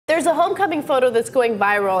there's a homecoming photo that's going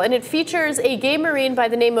viral, and it features a gay Marine by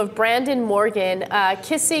the name of Brandon Morgan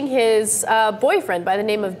kissing his boyfriend by the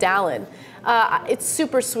name of Dallin. It's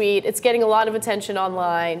super sweet. It's getting a lot of attention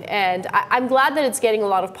online, and I'm glad that it's getting a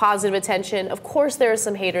lot of positive attention. Of course, there are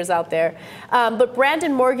some haters out there, but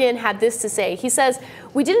Brandon Morgan had this to say. He says,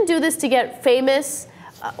 "We didn't do this to get famous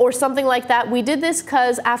or something like that. We did this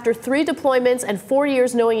because after 3 deployments and 4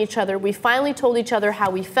 years knowing each other, we finally told each other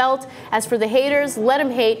how we felt. As for the haters, let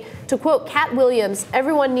them hate. To quote Cat Williams,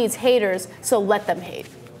 everyone needs haters, so let them hate."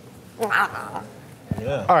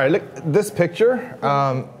 Yeah. All right, look, this picture,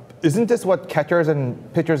 isn't this what catchers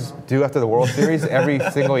and pitchers do after the World Series every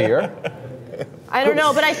single year? I don't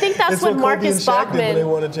know, but I think that's what Marcus Bachman. They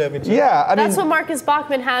won a championship. Yeah, I mean, that's what Marcus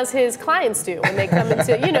Bachman has his clients do when they come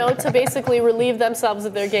into, to basically relieve themselves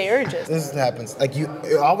of their gay urges. This happens. Like you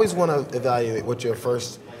always want to evaluate what your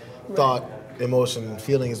first thought, emotion,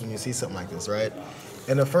 feeling is when you see something like this, right?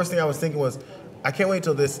 And the first thing I was thinking was, I can't wait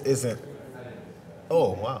till this isn't.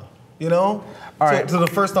 Oh wow, All right. So the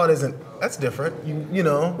first thought isn't. That's different,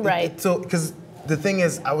 Right. So because the thing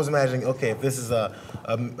is, I was imagining, okay, if this is a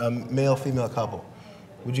male-female couple,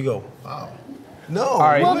 would you go, wow? No. All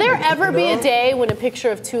right. Will there ever be a day when a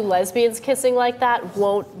picture of 2 lesbians kissing like that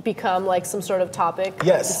won't become like some sort of topic of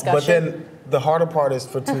Yes, discussion? but then the harder part is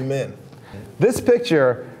for 2 men. this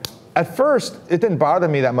picture, at first, it didn't bother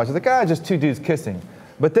me that much. I was like, just 2 dudes kissing.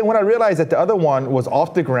 But then when I realized that the other one was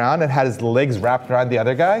off the ground and had his legs wrapped around the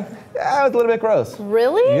other guy, it was a little bit gross.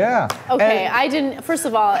 Really? Yeah. Okay, and, I didn't. First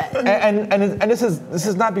of all, and this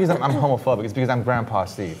is not because I'm homophobic. It's because I'm Grandpa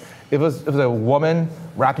Steve. If it was a woman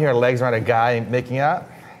wrapping her legs around a guy and making out,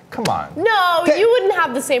 come on. no, you wouldn't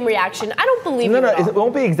have the same reaction. I don't believe you at all. It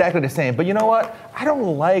won't be exactly the same. But you know what? I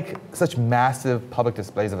don't like such massive public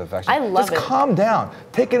displays of affection. I love it. Just calm down.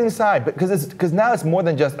 Take it inside. Because now it's more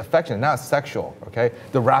than just affection. Now it's sexual. Okay?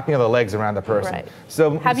 The wrapping of the legs around the person. Right.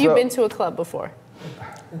 So Have you been to a club before?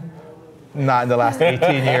 Not in the last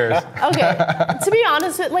 18 years. Okay. To be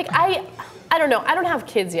honest, I don't know. I don't have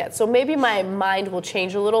kids yet, so maybe my mind will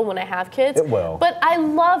change a little when I have kids. It will. But I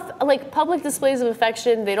love public displays of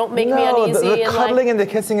affection. They don't make me uneasy. The cuddling and the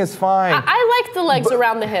kissing is fine. I like the legs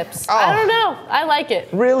around the hips. I don't know. I like it.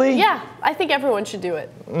 Really? Yeah. I think everyone should do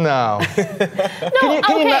it. No. Okay.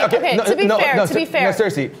 To be fair. No,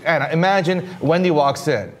 seriously, Anna, imagine Wendy walks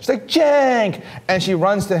in. She's like, Jank! And she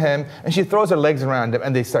runs to him, and she throws her legs around him,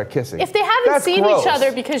 and they start kissing. If they haven't seen each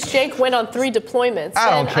other because Jake went on 3 deployments,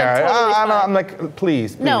 I don't care. I'm totally fine. I'm like,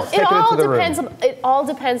 please, No, take it into the room. It all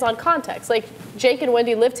depends on context. Like, Jake and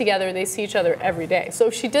Wendy live together, they see each other every day. So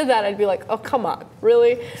if she did that, I'd be like, oh, come on,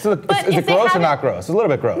 really? So is it gross or not gross? It's a little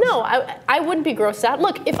bit gross. No, I wouldn't be grossed out.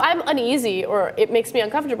 Look, if I'm uneasy or it makes me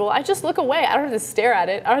uncomfortable, I just look away. I don't have to stare at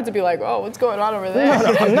it. I don't have to be like, oh, what's going on over there?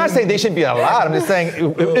 No, I'm not saying they should be allowed. I'm just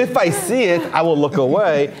saying if I see it, I will look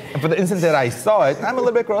away. And for the instant that I saw it, I'm a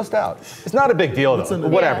little bit grossed out. It's not a big deal, though.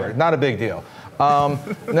 Whatever, Yeah. not a big deal.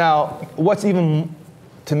 Now, what's even,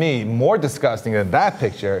 to me, more disgusting than that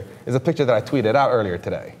picture is a picture that I tweeted out earlier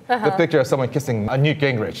today. The picture of someone kissing Newt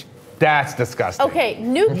Gingrich. That's disgusting. Okay,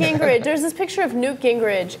 Newt Gingrich, there's this picture of Newt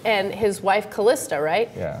Gingrich and his wife Callista, right?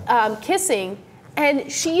 Yeah. Kissing,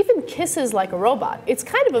 and she even kisses like a robot. It's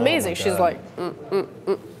kind of amazing. She's like,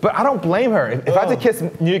 But I don't blame her. If I had to kiss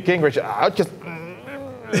Newt Gingrich, I'd just...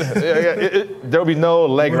 there would be no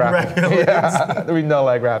leg wrapping. There would be no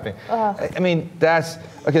leg wrapping. I mean, that's...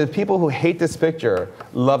 Okay, the people who hate this picture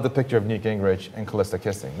love the picture of Newt Gingrich and Callista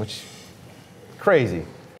kissing, which... Crazy.